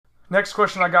Next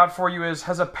question I got for you is: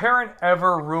 has a parent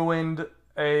ever ruined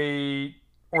a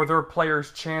or their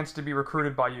player's chance to be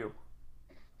recruited by you?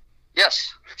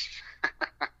 Yes.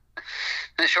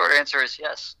 The short answer is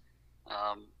yes.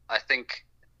 I think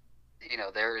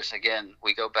there's again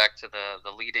we go back to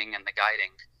the leading and the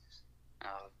guiding.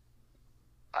 Uh,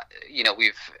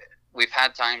 we've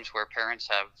had times where parents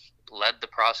have led the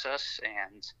process,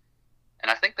 and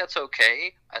I think that's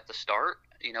okay at the start.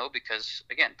 Because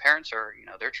again, parents are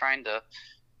they're trying to.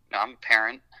 I'm a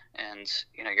parent, and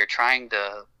you're trying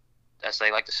to, as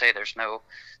they like to say, there's no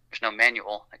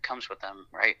manual that comes with them,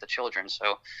 right? The children,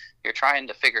 so you're trying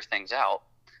to figure things out.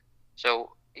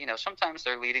 So sometimes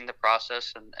they're leading the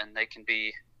process, and they can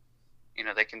be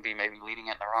maybe leading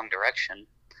it in the wrong direction.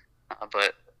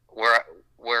 But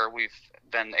where we've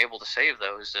been able to save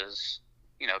those is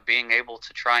being able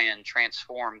to try and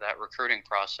transform that recruiting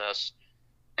process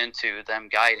into them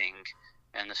guiding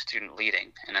and the student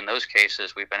leading. And in those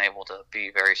cases, we've been able to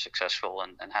be very successful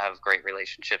and have great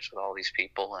relationships with all these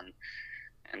people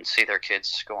and see their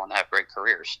kids go on to have great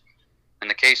careers. In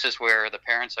the cases where the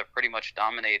parents have pretty much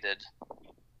dominated,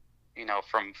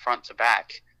 from front to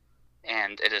back,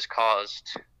 and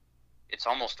it's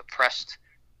almost oppressed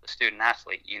the student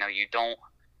athlete. You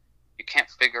can't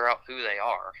figure out who they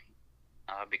are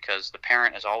because the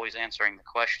parent is always answering the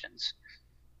questions.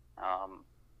 Um,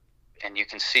 and you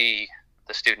can see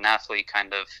the student athlete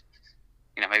kind of,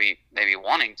 maybe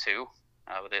wanting to,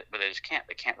 but they just can't.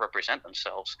 They can't represent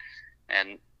themselves.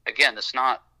 And again, it's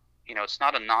not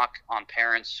a knock on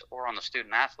parents or on the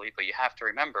student athlete, but you have to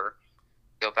remember,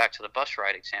 go back to the bus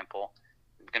ride example.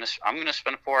 I'm gonna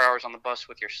spend 4 hours on the bus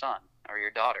with your son or your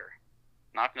daughter.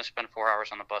 I'm not gonna spend 4 hours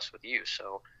on the bus with you.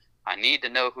 So I need to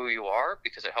know who you are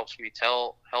because it helps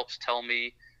tell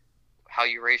me how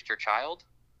you raised your child.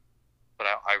 But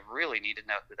I really need to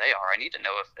know who they are. I need to know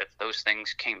if those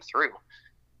things came through,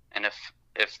 and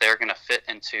if they're going to fit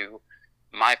into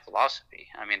my philosophy.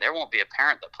 I mean, there won't be a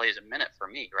parent that plays a minute for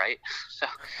me, right? So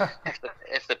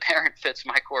if the parent fits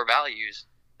my core values,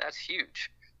 that's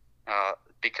huge,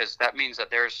 because that means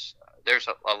that there's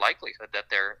a likelihood that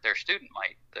their student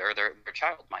might, or their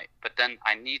child might. But then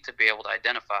I need to be able to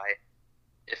identify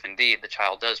if indeed the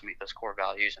child does meet those core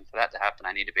values, and for that to happen,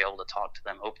 I need to be able to talk to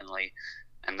them openly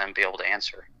and then be able to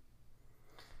answer.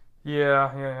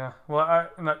 Yeah, yeah, yeah. Well,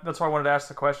 that's why I wanted to ask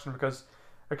the question because,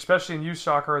 especially in youth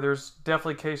soccer, there's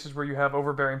definitely cases where you have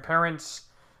overbearing parents,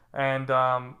 and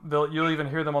you'll even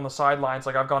hear them on the sidelines.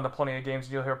 Like I've gone to plenty of games,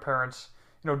 and you'll hear parents,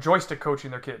 joystick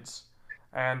coaching their kids,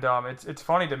 and it's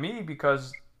funny to me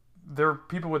because they're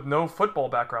people with no football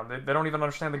background. They don't even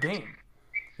understand the game.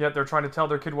 Yet they're trying to tell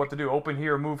their kid what to do: open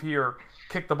here, move here,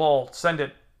 kick the ball, send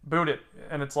it, boot it,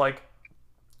 and it's like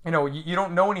you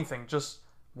don't know anything. Just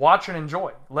watch and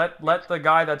enjoy. Let the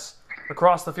guy that's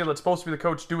across the field that's supposed to be the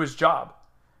coach do his job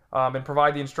and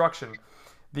provide the instruction.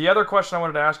 The other question I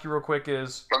wanted to ask you real quick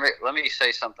is Let me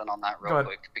say something on that go real ahead.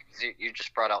 quick because you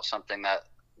just brought out something that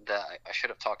I should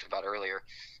have talked about earlier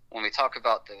when we talk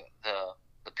about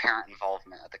the parent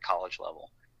involvement at the college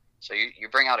level. So you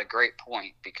bring out a great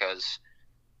point because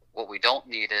what we don't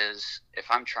need is if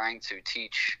I'm trying to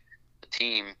teach the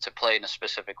team to play in a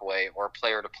specific way or a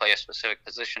player to play a specific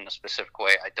position in a specific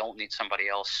way, I don't need somebody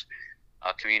else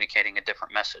communicating a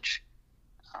different message.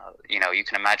 You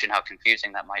can imagine how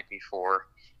confusing that might be for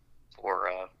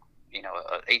an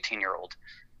 18-year-old.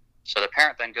 So the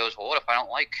parent then goes, well, what if I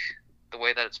don't like the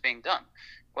way that it's being done?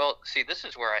 Well, see, this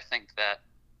is where I think that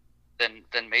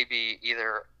then maybe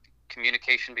either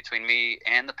communication between me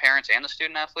and the parents and the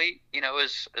student athlete,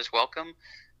 is welcome.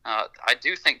 I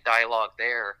do think dialogue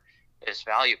there is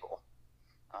valuable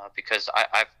because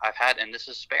I've had, and this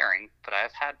is sparing, but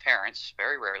I've had parents,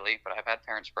 very rarely, but I've had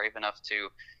parents brave enough to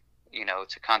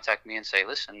contact me and say,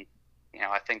 listen,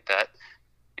 I think that,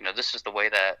 this is the way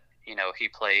that, he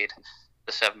played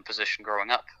the seven position growing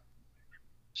up.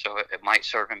 So it might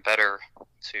serve him better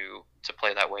to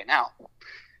play that way now.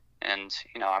 And,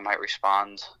 I might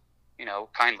respond,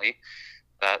 kindly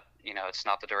that, it's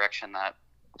not the direction that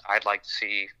I'd like to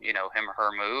see, him or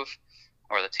her move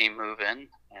or the team move in.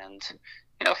 And,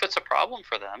 if it's a problem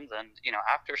for them, then,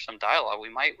 after some dialogue, we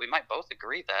might both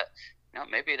agree that,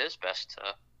 maybe it is best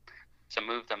to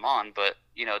move them on. But,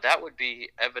 that would be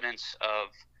evidence of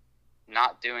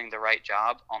not doing the right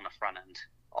job on the front end.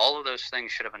 All of those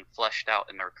things should have been fleshed out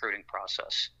in the recruiting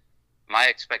process. My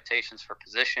expectations for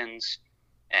positions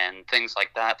and things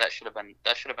like that should have been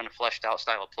a fleshed out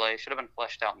style of play, should have been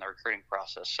fleshed out in the recruiting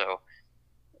process. So,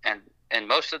 and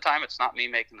most of the time, it's not me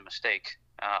making the mistake.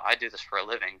 I do this for a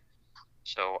living,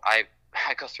 so I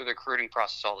go through the recruiting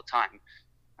process all the time.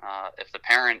 If the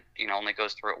parent only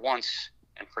goes through it once,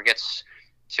 and forgets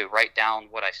to write down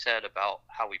what I said about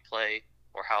how we play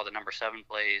or how the number 7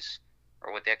 plays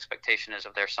or what the expectation is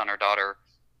of their son or daughter,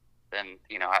 then,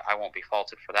 I won't be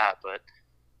faulted for that. But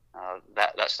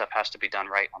that stuff has to be done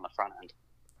right on the front end.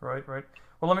 Right.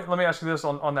 Well, let me ask you this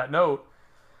on that note.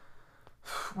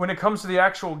 When it comes to the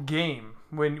actual game,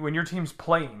 when your team's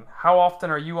playing, how often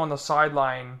are you on the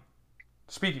sideline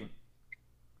speaking?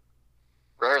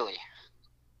 Rarely.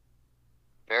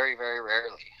 Very, very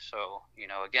rarely. So,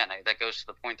 again, that goes to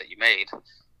the point that you made.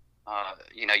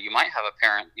 You might have a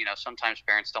parent, sometimes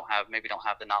parents don't have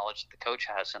the knowledge that the coach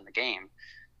has in the game.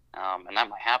 And that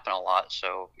might happen a lot.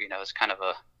 So, it's kind of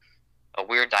a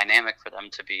weird dynamic for them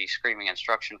to be screaming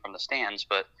instruction from the stands.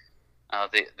 But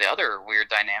the other weird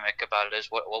dynamic about it is,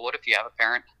 what if you have a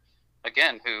parent,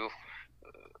 again, who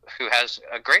has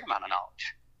a great amount of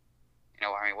knowledge?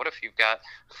 What if you've got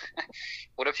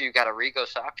Arrigo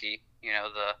Sacchi,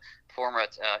 the former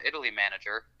Italy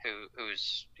manager,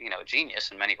 who's a genius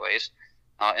in many ways,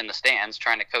 in the stands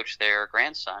trying to coach their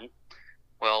grandson?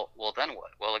 Well, then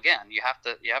what? Well, again, you have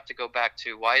to go back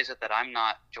to, why is it that I'm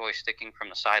not joysticking from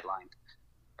the sideline,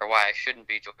 or why I shouldn't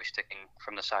be joysticking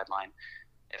from the sideline?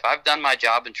 If I've done my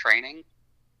job in training,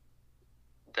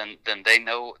 then they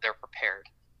know, they're prepared.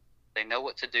 They know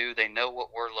what to do. They know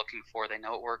what we're looking for. They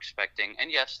know what we're expecting. And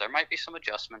yes, there might be some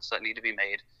adjustments that need to be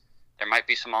made. There might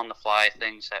be some on-the-fly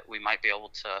things that we might be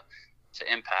able to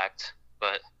impact.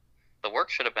 But the work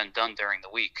should have been done during the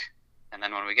week. And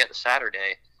then when we get to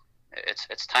Saturday,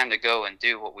 it's time to go and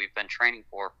do what we've been training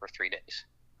for 3 days.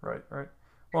 Right.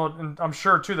 Well, and I'm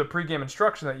sure, too, the pregame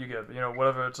instruction that you give,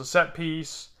 whether it's a set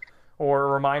piece or a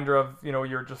reminder of,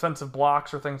 your defensive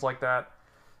blocks or things like that.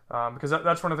 Because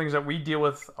that's one of the things that we deal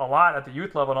with a lot at the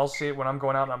youth level, and I'll see it when I'm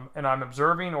going out and I'm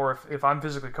observing, or if I'm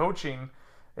physically coaching,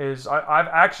 is I've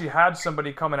actually had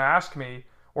somebody come and ask me,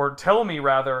 or tell me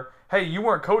rather, hey, you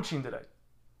weren't coaching today.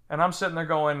 And I'm sitting there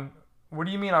going, what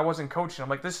do you mean I wasn't coaching? I'm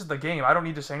like, this is the game. I don't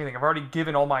need to say anything. I've already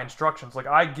given all my instructions. Like,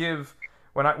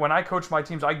 when I coach my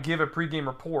teams, I give a pregame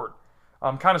report.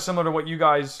 Kind of similar to what you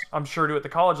guys, I'm sure, do at the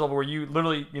college level, where you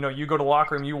literally, you go to the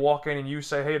locker room, you walk in and you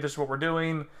say, hey, this is what we're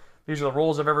doing. These are the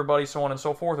roles of everybody, so on and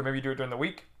so forth, or maybe you do it during the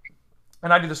week.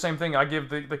 And I do the same thing. I give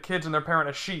the kids and their parent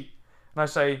a sheet, and I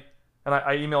say, and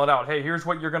I email it out. Hey, here's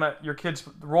what your kid's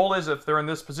role is if they're in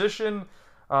this position,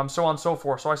 so on and so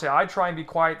forth. So I say I try and be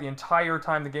quiet the entire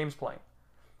time the game's playing.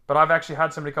 But I've actually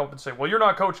had somebody come up and say, well, you're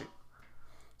not coaching.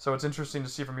 So it's interesting to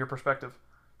see from your perspective.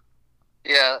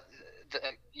 Yeah,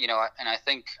 and I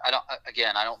think, I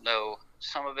don't know.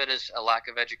 Some of it is a lack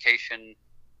of education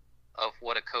of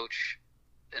what a coach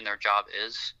in their job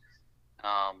is.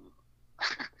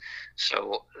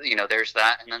 So, there's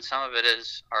that. And then some of it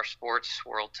is our sports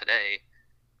world today.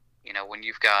 When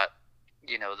you've got,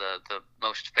 the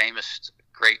most famous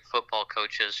great football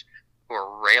coaches who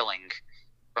are railing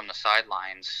from the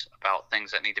sidelines about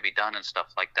things that need to be done and stuff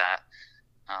like that.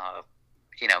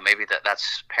 Maybe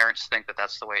that's parents think that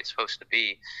that's the way it's supposed to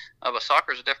be. But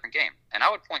soccer is a different game. And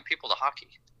I would point people to hockey.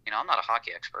 I'm not a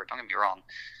hockey expert, don't get me wrong.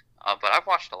 But I've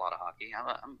watched a lot of hockey. I'm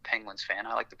a Penguins fan.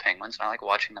 I like the Penguins, and I like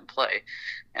watching them play.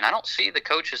 And I don't see the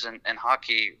coaches in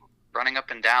hockey running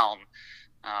up and down,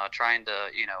 trying to,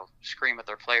 scream at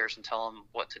their players and tell them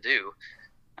what to do.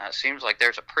 It seems like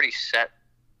there's a pretty set,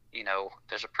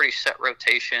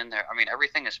 rotation there. I mean,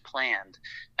 everything is planned,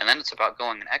 and then it's about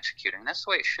going and executing. That's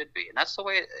the way it should be, and that's the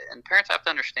way. And parents have to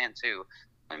understand too.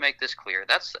 Let me make this clear.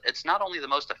 It's not only the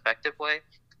most effective way,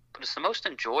 but it's the most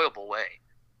enjoyable way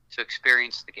to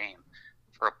experience the game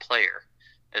for a player,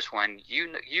 is when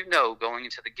you know going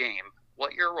into the game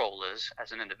what your role is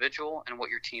as an individual and what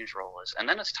your team's role is, and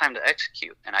then it's time to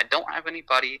execute. And I don't have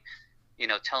anybody,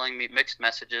 telling me mixed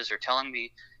messages or telling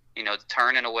me, to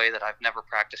turn in a way that I've never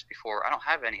practiced before. I don't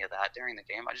have any of that during the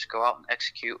game. I just go out and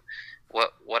execute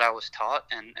what I was taught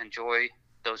and enjoy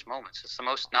those moments. It's the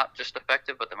most, not just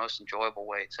effective, but the most enjoyable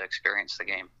way to experience the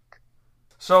game.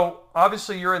 So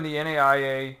obviously you're in the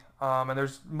NAIA, and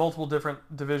there's multiple different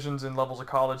divisions and levels of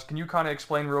college. Can you kind of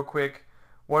explain real quick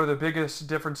what are the biggest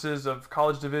differences of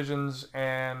college divisions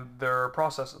and their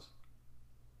processes?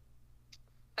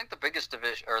 I think the biggest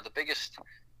division, or the biggest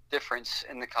difference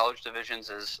in the college divisions,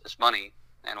 is money.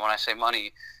 And when I say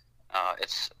money,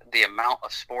 it's the amount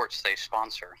of sports they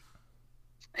sponsor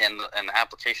and the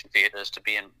application fee it is to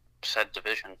be in said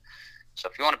division. So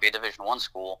if you want to be a Division I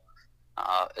school,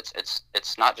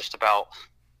 it's not just about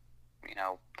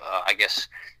I guess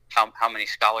how many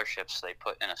scholarships they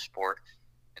put in a sport.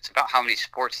 It's about how many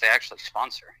sports they actually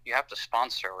sponsor. You have to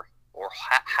sponsor or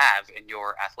have in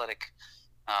your athletics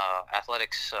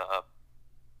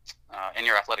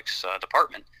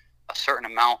department a certain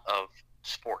amount of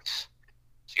sports.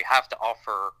 So you have to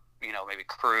offer, maybe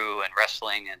crew and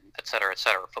wrestling and et cetera,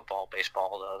 football,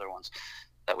 baseball, the other ones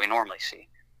that we normally see.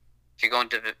 If you go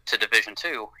into to Division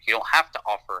II, you don't have to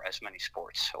offer as many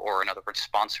sports, or in other words,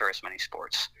 sponsor as many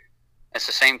sports. It's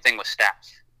the same thing with staff.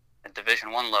 At Division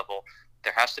I level,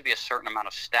 there has to be a certain amount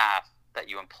of staff that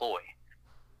you employ.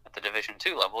 At the Division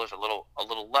II level, there's a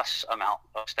little less amount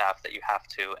of staff that you have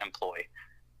to employ.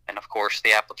 And of course,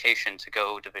 the application to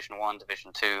go Division I,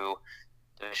 Division II,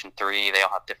 Division III, they all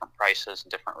have different prices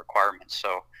and different requirements.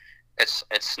 So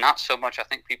it's not so much, I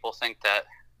think people think that,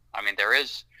 there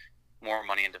is more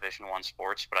money in Division I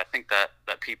sports, but I think that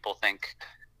people think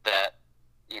that,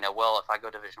 if I go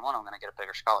Division I, I'm going to get a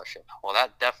bigger scholarship. Well,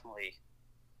 that definitely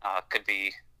could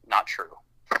be not true.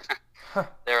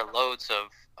 There are loads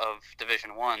of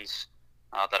Division I's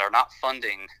that are not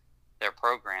funding their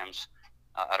programs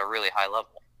at a really high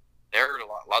level. There are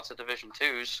lots of Division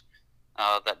II's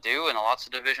that do, and lots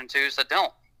of Division II's that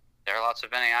don't. There are lots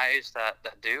of NAIAs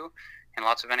that do, and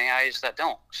lots of NAIAs that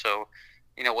don't. So,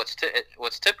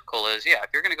 what's typical is, if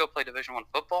you're going to go play Division I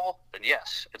football, then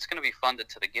yes, it's going to be funded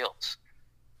to the gills.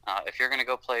 If you're going to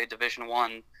go play Division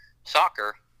I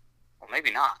soccer, well,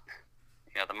 maybe not.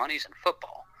 The money's in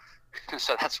football.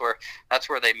 So that's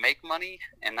where they make money,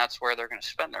 and that's where they're going to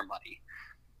spend their money.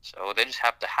 So they just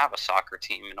have to have a soccer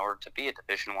team in order to be a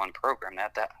Division I program. They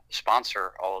have to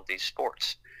sponsor all of these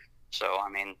sports. So,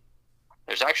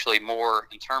 there's actually more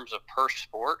in terms of per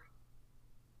sport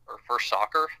or for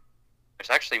soccer.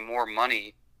 There's actually more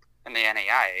money in the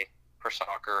NAIA for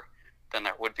soccer than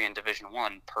there would be in Division I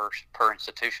per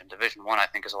institution. Division I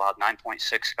think, is allowed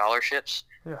 9.6 scholarships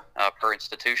per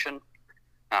institution.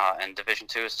 And Division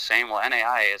II is the same. Well,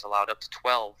 NAIA is allowed up to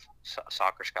 12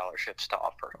 soccer scholarships to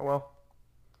offer. Oh, well.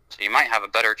 So you might have a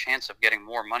better chance of getting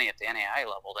more money at the NAIA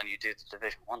level than you do at the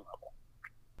Division I level.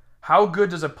 How good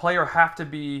does a player have to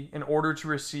be in order to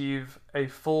receive a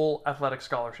full athletic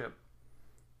scholarship?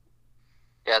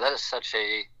 Yeah, that is such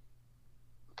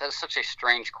a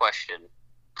strange question.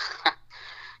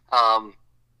 And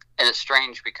it's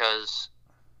strange because,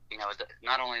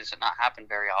 not only does it not happen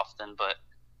very often, but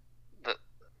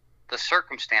the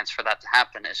circumstance for that to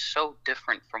happen is so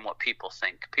different from what people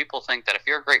think. People think that if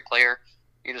you're a great player,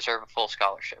 you deserve a full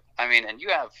scholarship. And you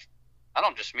have, I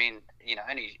don't just mean,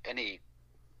 any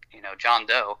John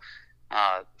Doe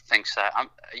thinks that.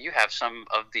 You have some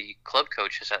of the club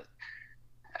coaches at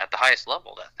the highest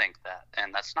level that think that,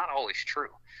 and that's not always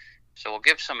true. So we'll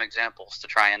give some examples to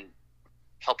try and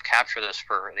help capture this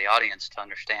for the audience to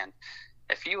understand.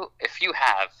 If you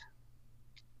have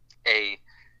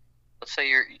let's say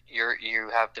you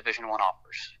have Division I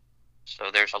offers. So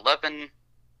there's 11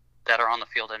 that are on the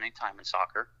field at any time in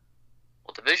soccer.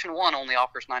 Well, Division I only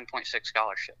offers 9.6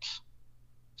 scholarships.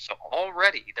 So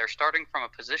already they're starting from a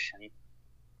position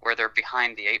where they're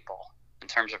behind the eight ball in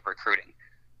terms of recruiting.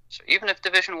 So even if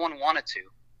Division I wanted to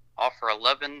offer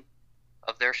 11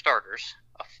 of their starters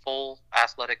a full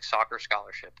athletic soccer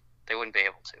scholarship, they wouldn't be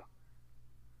able to.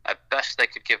 At best, they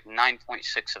could give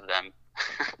 9.6 of them,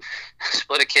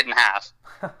 split a kid in half,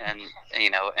 and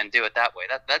do it that way.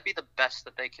 That'd be the best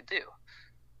that they could do.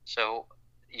 So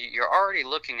you're already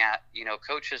looking at,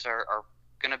 coaches are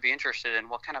going to be interested in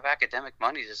what kind of academic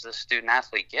money does this student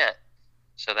athlete get,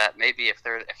 so that maybe if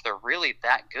they're really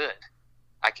that good,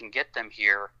 I can get them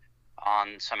here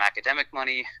on some academic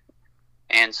money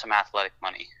and some athletic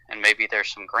money, and maybe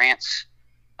there's some grants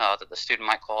that the student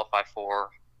might qualify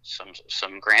for,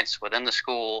 some grants within the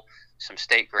school, some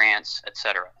state grants,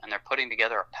 etc. And they're putting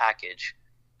together a package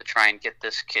to try and get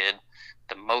this kid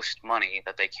the most money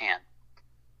that they can.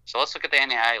 So let's look at the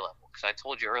NAIA level, because I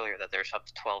told you earlier that there's up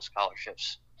to 12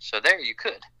 scholarships. So there you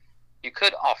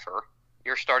could offer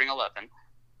your starting 11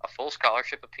 a full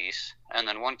scholarship apiece, and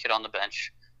then one kid on the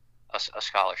bench a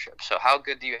scholarship. So how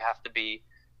good do you have to be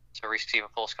to receive a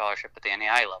full scholarship at the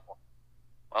NAIA level?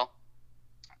 Well,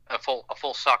 a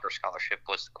full soccer scholarship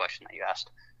was the question that you asked.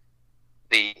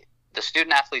 The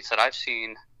student athletes that I've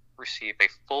seen receive a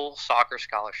full soccer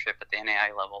scholarship at the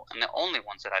NAIA level, and the only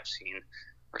ones that I've seen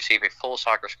receive a full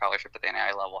soccer scholarship at the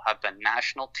NAIA level have been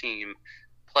national team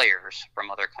players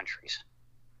from other countries.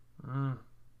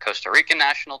 Costa Rican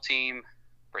national team,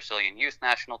 Brazilian youth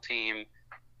national team,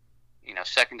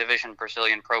 second division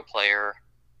Brazilian pro player,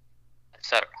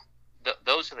 etc.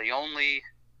 Those are the only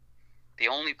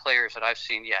players that I've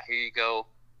seen. Yeah, here you go.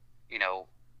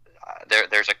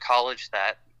 There's a college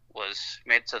that was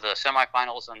made to the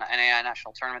semifinals in the NAIA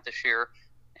national tournament this year,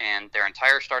 and their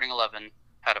entire starting 11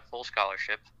 had a full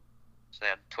scholarship. So they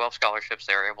had 12 scholarships.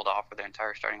 They were able to offer their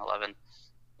entire starting 11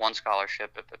 one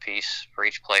scholarship apiece for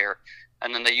each player,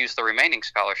 and then they used the remaining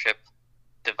scholarship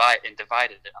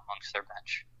divided it amongst their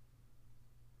bench.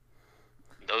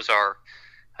 Those are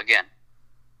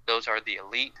the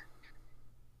elite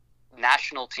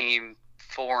national team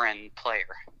foreign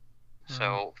player. Mm-hmm.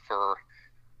 So for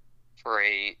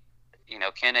a,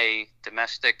 can a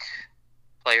domestic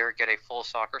player get a full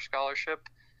soccer scholarship?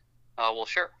 Well,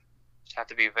 sure. Just have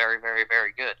to be very, very,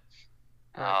 very good.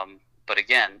 Right. But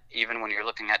again, even when you're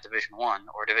looking at Division I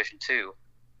or Division II,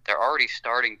 they're already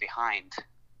starting behind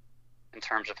in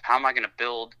terms of how am I going to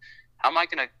build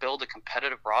a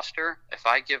competitive roster if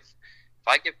I give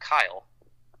Kyle,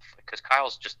 because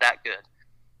Kyle's just that good.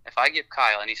 If I give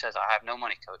Kyle and he says, I have no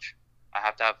money, coach, I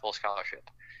have to have full scholarship,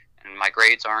 and my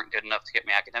grades aren't good enough to get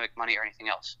me academic money or anything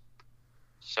else.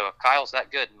 So if Kyle's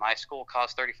that good and my school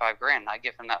costs $35,000 and I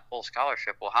give him that full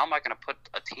scholarship, well, how am I going to put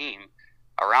a team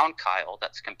around Kyle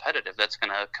that's competitive, that's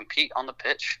going to compete on the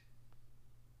pitch,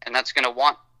 and that's going to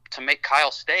want to make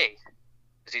Kyle stay?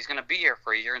 Because he's going to be here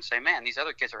for a year and say, man, these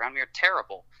other kids around me are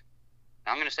terrible.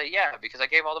 And I'm going to say, yeah, because I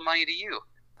gave all the money to you.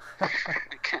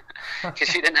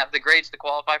 Because you didn't have the grades to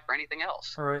qualify for anything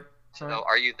else. All right. So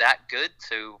are you that good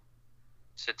to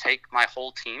take my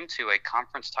whole team to a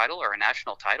conference title or a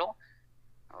national title?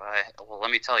 Well,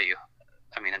 let me tell you.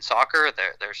 I mean, in soccer,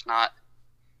 that's not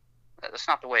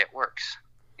the way it works.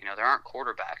 There aren't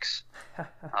quarterbacks.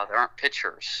 There aren't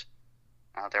pitchers.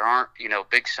 There aren't,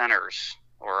 big centers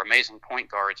or amazing point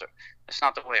guards. It's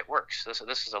not the way it works. This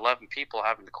is 11 people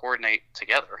having to coordinate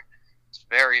together. It's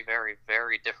very, very,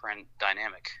 very different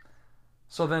dynamic.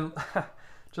 So then,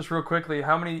 just real quickly,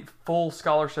 how many full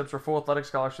scholarships or full athletic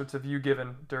scholarships have you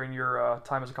given during your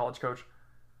time as a college coach?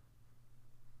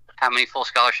 How many full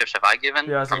scholarships have I given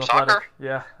from soccer?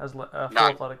 Yeah, as full None.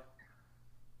 athletic.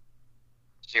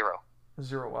 Zero.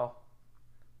 Wow.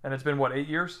 And it's been, what, 8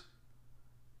 years?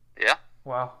 Yeah.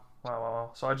 Wow.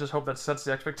 So I just hope that sets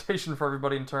the expectation for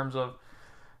everybody in terms of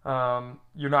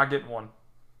you're not getting one,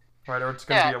 right? Or it's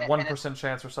going to be a 1%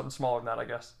 chance or something smaller than that, I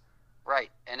guess. Right,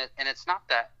 and it's not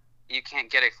that you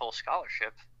can't get a full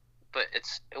scholarship, but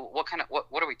it's what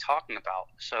are we talking about?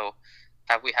 So,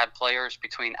 have we had players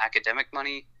between academic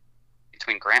money,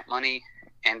 between grant money,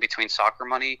 and between soccer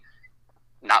money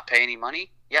not pay any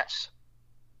money? Yes,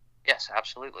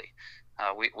 absolutely.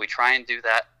 We try and do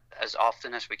that as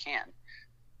often as we can.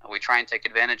 We try and take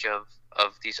advantage of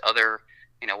these other,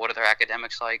 what are their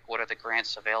academics like? What are the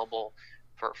grants available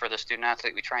for the student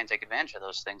athlete? We try and take advantage of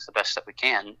those things the best that we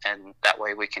can, and that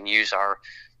way we can use our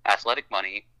athletic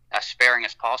money as sparing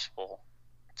as possible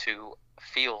to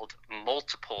field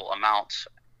multiple amounts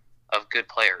of good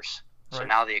players. Right. So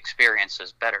now the experience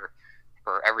is better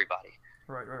for everybody.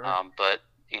 Right. But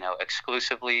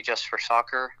exclusively just for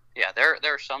soccer, yeah, there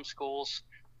are some schools.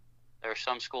 There are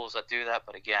some schools that do that,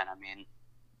 but again, I mean,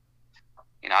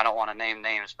 I don't want to name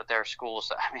names, but there are schools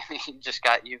that,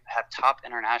 you have top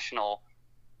international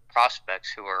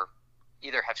prospects who are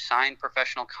either have signed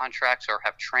professional contracts or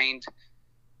have trained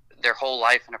their whole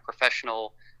life in a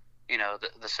professional,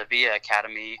 the Sevilla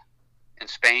Academy in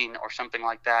Spain or something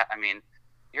like that. I mean,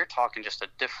 you're talking just a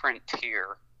different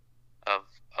tier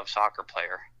of soccer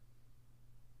player.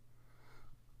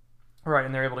 Right,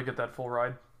 and they're able to get that full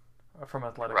ride from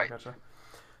athletic. Right. Gotcha.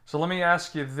 So let me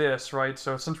ask you this, right?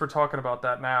 So since we're talking about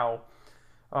that now,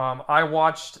 I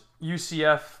watched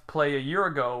UCF play a year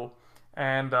ago,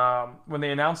 and when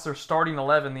they announced their starting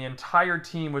 11, the entire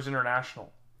team was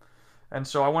international. And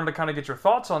so I wanted to kind of get your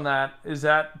thoughts on that. Is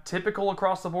that typical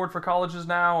across the board for colleges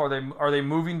now? Are they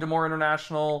moving to more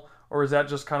international, or is that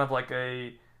just kind of like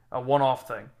a one-off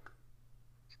thing?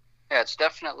 Yeah, it's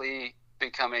definitely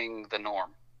becoming the norm.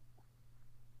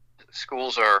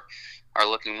 Schools are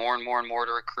looking more and more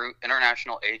to recruit.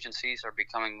 International agencies are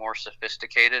becoming more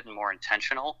sophisticated and more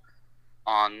intentional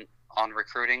on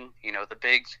recruiting. The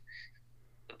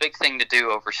big thing to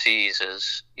do overseas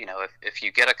is, if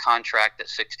you get a contract at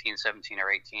 16, 17, or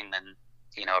 18, then,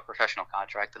 a professional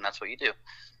contract, then that's what you do.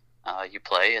 You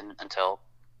play until,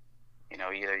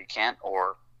 either you can't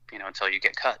or, until you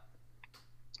get cut.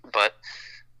 But,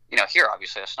 here,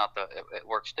 obviously, it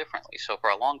works differently. So for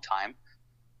a long time,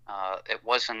 it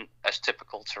wasn't as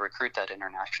typical to recruit that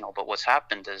international, but what's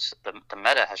happened is the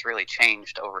meta has really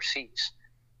changed overseas,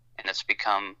 and it's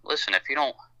become, listen, if you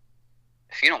don't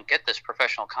get this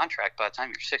professional contract by the time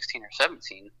you're 16 or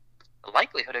 17, the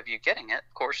likelihood of you getting it,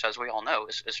 of course, as we all know,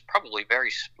 is probably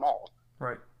very small.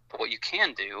 Right. But what you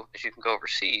can do is you can go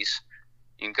overseas,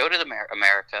 you can go to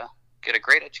America, get a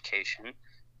great education,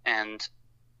 and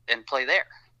play there,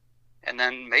 and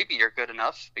then maybe you're good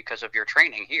enough because of your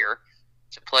training here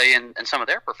to play in some of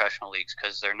their professional leagues,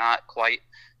 because they're not quite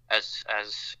as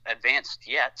advanced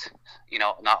yet,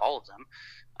 not all of them,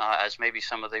 as maybe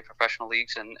some of the professional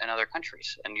leagues in other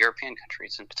countries, and European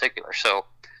countries in particular. So,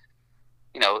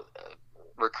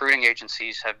 recruiting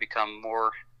agencies have become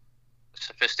more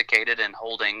sophisticated in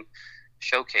holding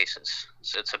showcases.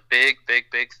 So it's a big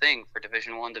thing for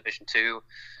Division I, Division II,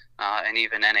 and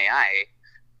even NAIA,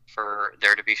 for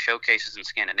there to be showcases in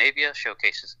Scandinavia,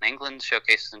 showcases in England,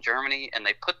 showcases in Germany, and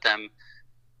they put them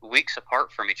weeks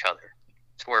apart from each other.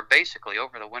 To where basically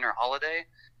over the winter holiday,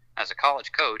 as a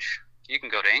college coach, you can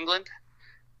go to England,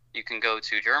 you can go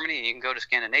to Germany, and you can go to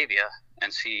Scandinavia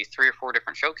and see 3 or 4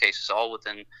 different showcases all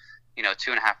within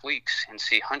 2.5 weeks, and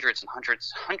see hundreds and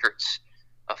hundreds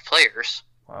of players.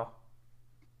 Wow.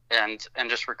 And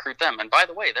just recruit them. And by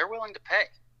the way, they're willing to pay.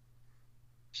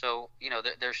 So,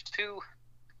 there's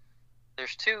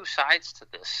two sides to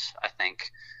this, I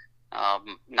think.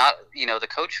 The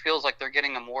coach feels like they're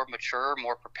getting a more mature,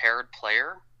 more prepared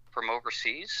player from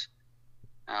overseas,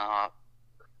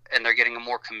 and they're getting a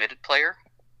more committed player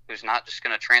who's not just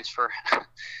going to transfer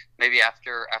maybe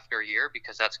after a year,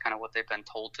 because that's kind of what they've been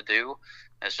told to do,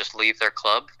 is just leave their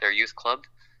club, their youth club,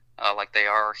 like they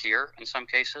are here in some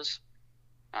cases.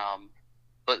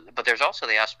 But there's also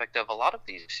the aspect of a lot of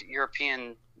these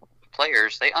European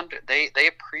players, they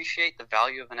appreciate the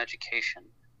value of an education,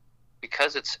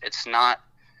 because it's not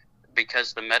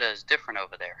because the meta is different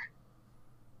over there.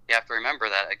 You have to remember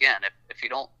that, again, if you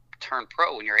don't turn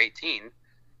pro when you're 18,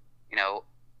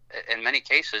 in many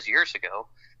cases years ago,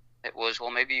 it was, well,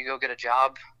 maybe you go get a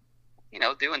job,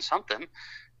 doing something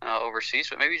overseas,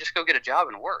 but maybe you just go get a job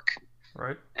and work.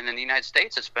 Right. And in the United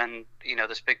States, it's been,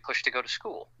 this big push to go to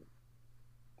school.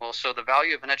 Well, so the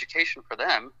value of an education for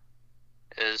them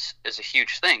is a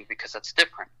huge thing, because that's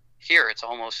different. Here, it's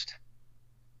almost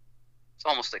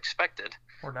expected.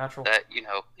 Or natural. That,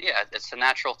 it's a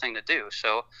natural thing to do.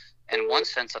 So in one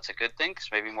sense, that's a good thing, because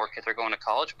maybe more kids are going to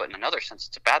college, but in another sense,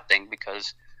 it's a bad thing,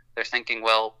 because they're thinking,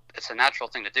 well, it's a natural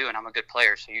thing to do, and I'm a good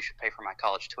player, so you should pay for my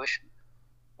college tuition.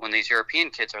 When these European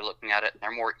kids are looking at it, and they're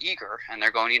more eager, and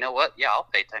they're going, you know what? Yeah, I'll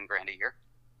pay $10,000 a year.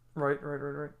 Right.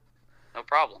 No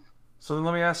problem. So then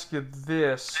let me ask you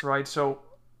this, right? So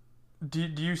do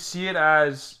you see it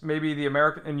as maybe the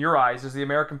American, in your eyes, is the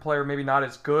American player maybe not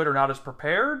as good or not as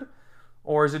prepared?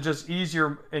 Or is it just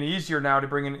easier now to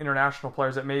bring in international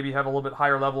players that maybe have a little bit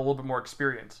higher level, a little bit more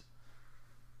experience?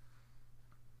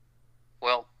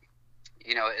 Well,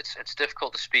 it's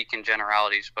difficult to speak in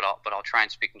generalities, but I'll try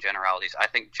and speak in generalities. I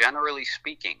think generally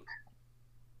speaking,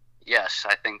 yes,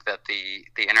 I think that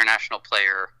the international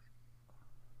player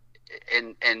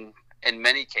in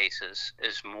many cases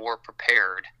is more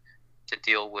prepared to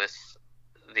deal with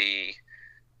the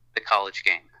college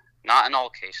game. Not in all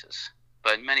cases,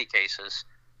 but in many cases,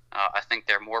 I think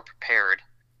they're more prepared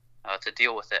to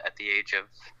deal with it at the age of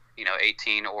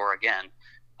 18, or again,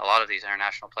 a lot of these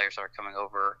international players that are coming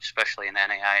over, especially in the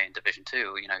NAIA and Division II,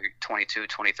 you're 22,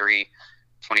 23,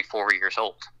 24 years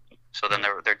old. So then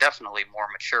they're definitely more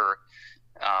mature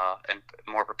and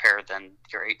more prepared than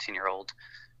your 18-year-old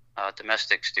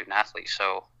domestic student athlete.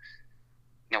 So,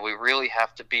 we really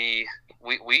have to be.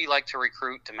 We like to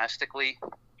recruit domestically.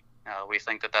 We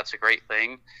think that that's a great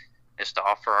thing, is to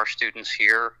offer our students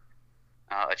here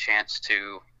a chance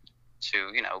to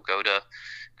go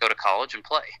to college and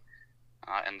play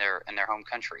in their home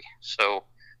country. So,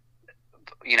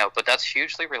 but that's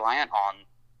hugely reliant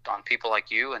on people like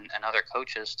you and other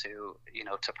coaches to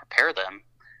prepare them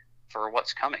for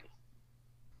what's coming.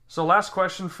 So last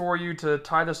question for you to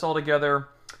tie this all together.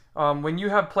 When you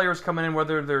have players coming in,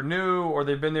 whether they're new or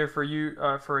they've been there for a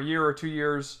year or 2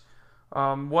 years,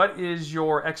 what is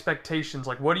your expectations?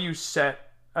 Like, what do you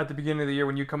set at the beginning of the year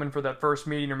when you come in for that first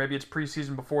meeting, or maybe it's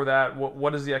preseason before that?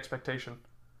 What is the expectation?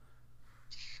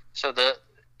 So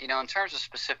in terms of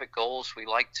specific goals, we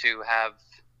like to have,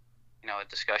 a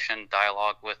discussion,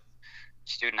 dialogue with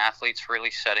student athletes,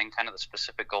 really setting kind of the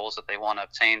specific goals that they want to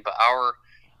obtain. But our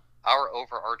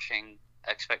overarching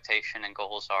expectation and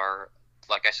goals are,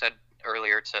 like I said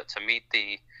earlier, to meet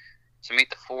the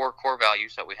 4 core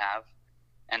values that we have,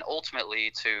 and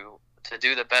ultimately to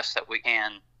do the best that we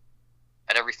can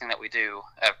at everything that we do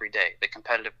every day. The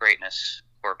competitive greatness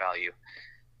core value.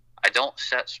 I don't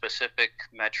set specific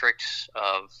metrics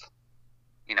of,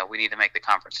 we need to make the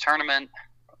conference tournament,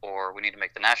 or we need to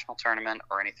make the national tournament,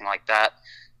 or anything like that.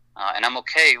 And I'm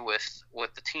okay with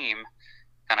the team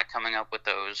kind of coming up with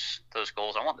those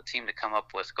goals. I want the team to come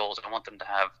up with goals. I want them to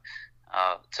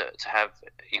have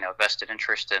vested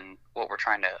interest in what we're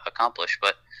trying to accomplish.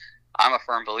 But I'm a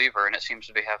firm believer, and it seems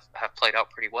to have played out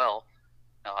pretty well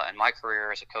in my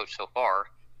career as a coach so far,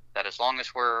 that as long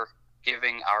as we're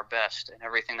giving our best in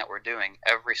everything that we're doing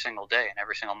every single day, and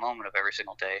every single moment of every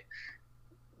single day,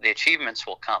 the achievements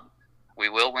will come. We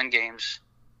will win games.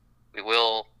 We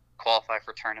will qualify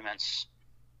for tournaments.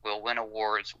 We'll win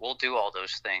awards. We'll do all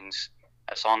those things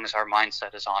as long as our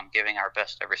mindset is on giving our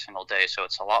best every single day. So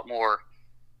it's a lot more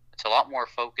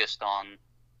focused on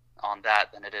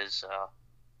that than it is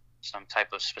some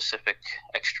type of specific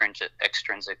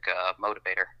extrinsic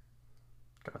motivator.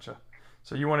 Gotcha.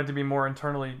 So you want it to be more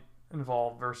internally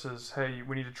involved versus, hey,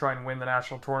 we need to try and win the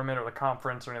national tournament or the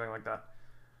conference or anything like that?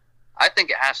 I think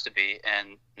it has to be,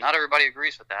 and not everybody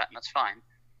agrees with that, and that's fine.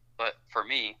 But for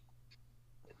me,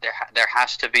 there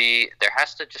has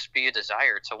to just be a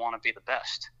desire to want to be the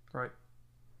best. Right.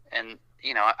 And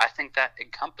I think that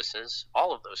encompasses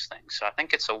all of those things. So I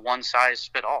think it's a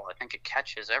one-size-fits-all. I think it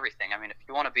catches everything. I mean, if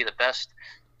you want to be the best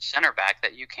center back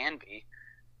that you can be,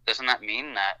 doesn't that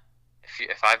mean that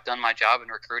if I've done my job in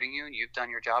recruiting you and you've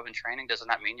done your job in training, doesn't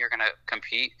that mean you're going to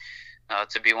compete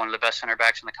to be one of the best center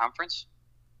backs in the conference?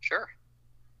 Sure.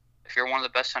 If you're one of the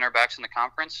best center backs in the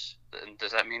conference, then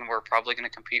does that mean we're probably going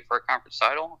to compete for a conference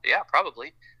title? Yeah,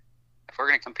 probably. If we're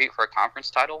going to compete for a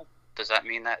conference title, does that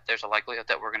mean that there's a likelihood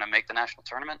that we're going to make the national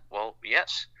tournament? Well,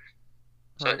 yes.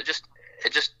 So right. it just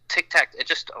tic-tac. It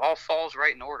just all falls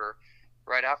right in order,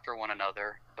 right after one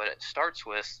another. But it starts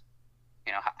with,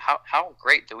 how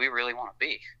great do we really want to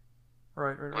be?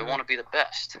 Right. We want to be the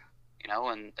best,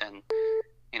 and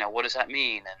what does that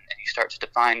mean? And you start to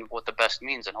define what the best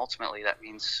means, and ultimately that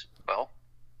means, well,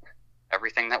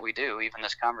 everything that we do, even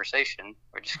this conversation,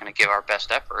 we're just going to give our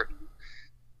best effort.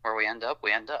 Where we end up,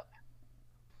 we end up.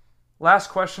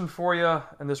 Last question for you,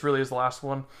 and this really is the last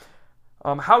one.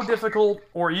 How difficult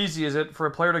or easy is it for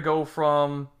a player to go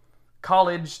from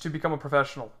college to become a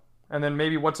professional? And then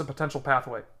maybe what's a potential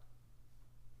pathway?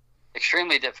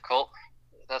 Extremely difficult.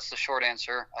 That's the short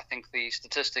answer. I think the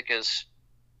statistic is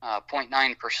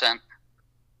 0.9%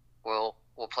 will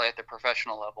play at the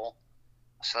professional level.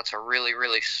 So that's a really,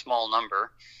 really small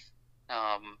number.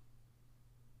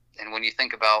 And when you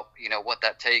think about, what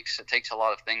that takes, it takes a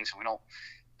lot of things. And we don't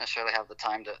necessarily have the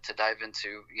time to dive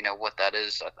into, what that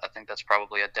is. I think that's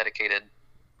probably a dedicated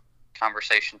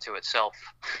conversation to itself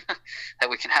that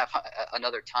we can have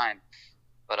another time.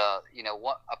 But,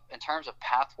 in terms of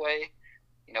pathway,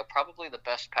 probably the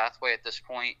best pathway at this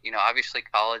point, obviously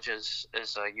college is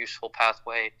a useful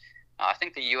pathway. I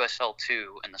think the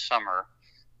USL2 in the summer,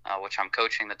 which I'm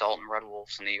coaching the Dalton Red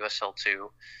Wolves in the USL2,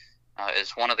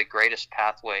 is one of the greatest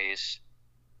pathways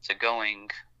to going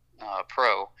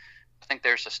pro. I think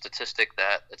there's a statistic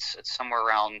that it's somewhere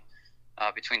around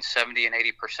between 70 and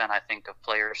 80%, I think, of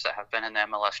players that have been in the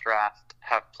MLS draft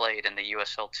have played in the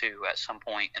USL2 at some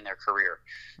point in their career.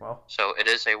 Wow. So it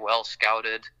is a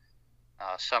well-scouted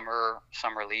summer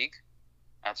league.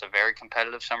 It's a very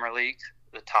competitive summer league.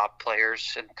 The top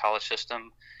players in the college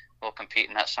system will compete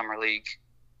in that summer league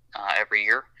every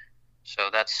year. So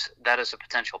that is a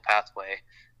potential pathway.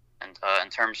 And in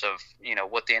terms of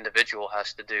what the individual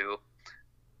has to do,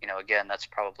 again, that's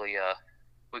probably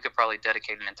we could probably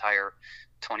dedicate an entire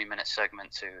 20-minute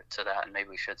segment to that, and maybe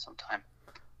we should sometime.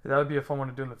 That would be a fun one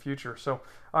to do in the future. So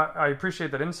I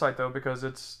appreciate that insight, though, because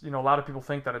it's, a lot of people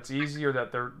think that it's easy or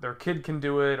that their kid can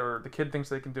do it or the kid thinks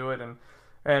they can do it.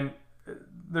 And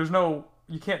there's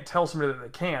you can't tell somebody that they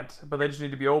can't, but they just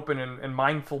need to be open and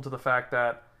mindful to the fact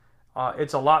that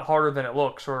it's a lot harder than it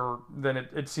looks or than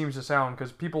it seems to sound,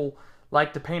 because people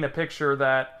like to paint a picture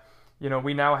that,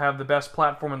 we now have the best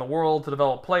platform in the world to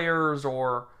develop players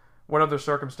or what other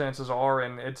circumstances are,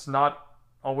 and it's not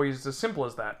always as simple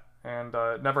as that. And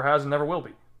it never has and never will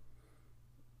be.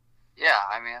 Yeah,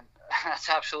 I mean, that's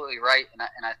absolutely right. And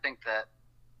I think that,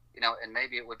 and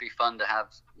maybe it would be fun to have,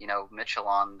 Mitchell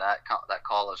on that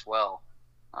call as well.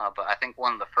 But I think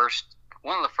one of the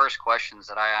first questions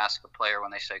that I ask a player when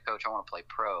they say, "Coach, I want to play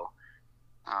pro,"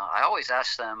 I always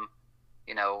ask them,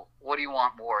 what do you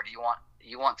want more? Do you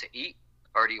want to eat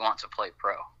or do you want to play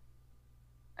pro?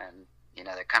 And,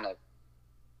 they're kind of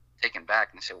taken back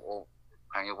and say, well,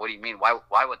 I mean, what do you mean? Why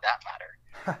would that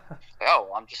matter?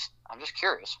 I'm just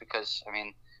curious, because I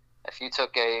mean, if you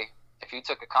took a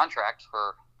contract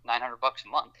for $900 a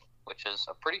month, which is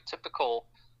a pretty typical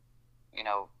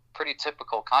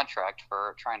contract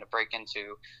for trying to break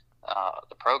into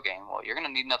the pro game, well, you're going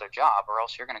to need another job, or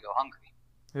else you're going to go hungry.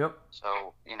 Yep.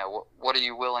 So what are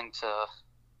you willing to?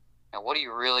 What are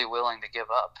you really willing to give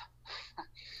up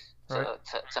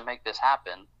to make this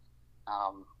happen?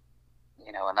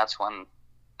 And that's when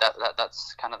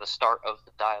that's kind of the start of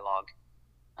the dialogue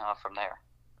from there.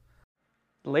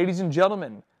 Ladies and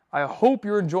gentlemen, I hope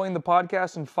you're enjoying the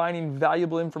podcast and finding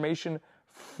valuable information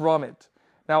from it.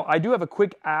 Now, I do have a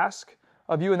quick ask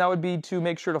of you, and that would be to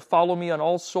make sure to follow me on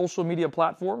all social media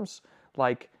platforms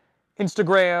like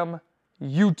Instagram,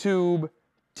 YouTube,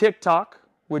 TikTok,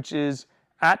 which is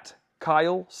at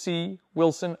Kyle C.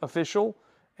 Wilson Official,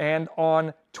 and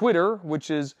on Twitter, which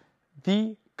is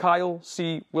the Kyle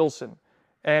C. Wilson.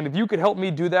 And if you could help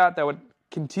me do that, that would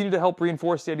continue to help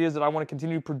reinforce the ideas that I want to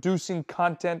continue producing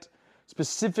content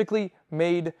specifically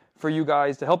made for you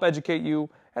guys to help educate you.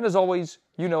 And as always,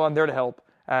 you know I'm there to help,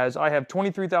 as I have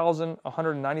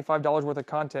 $23,195 worth of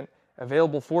content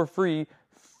available for free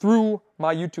through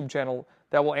my YouTube channel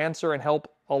that will answer and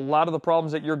help a lot of the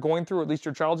problems that you're going through, or at least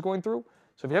your child's going through.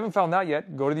 So if you haven't found that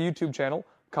yet, go to the YouTube channel,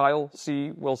 Kyle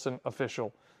C. Wilson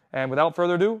Official. And without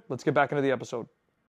further ado, let's get back into the episode.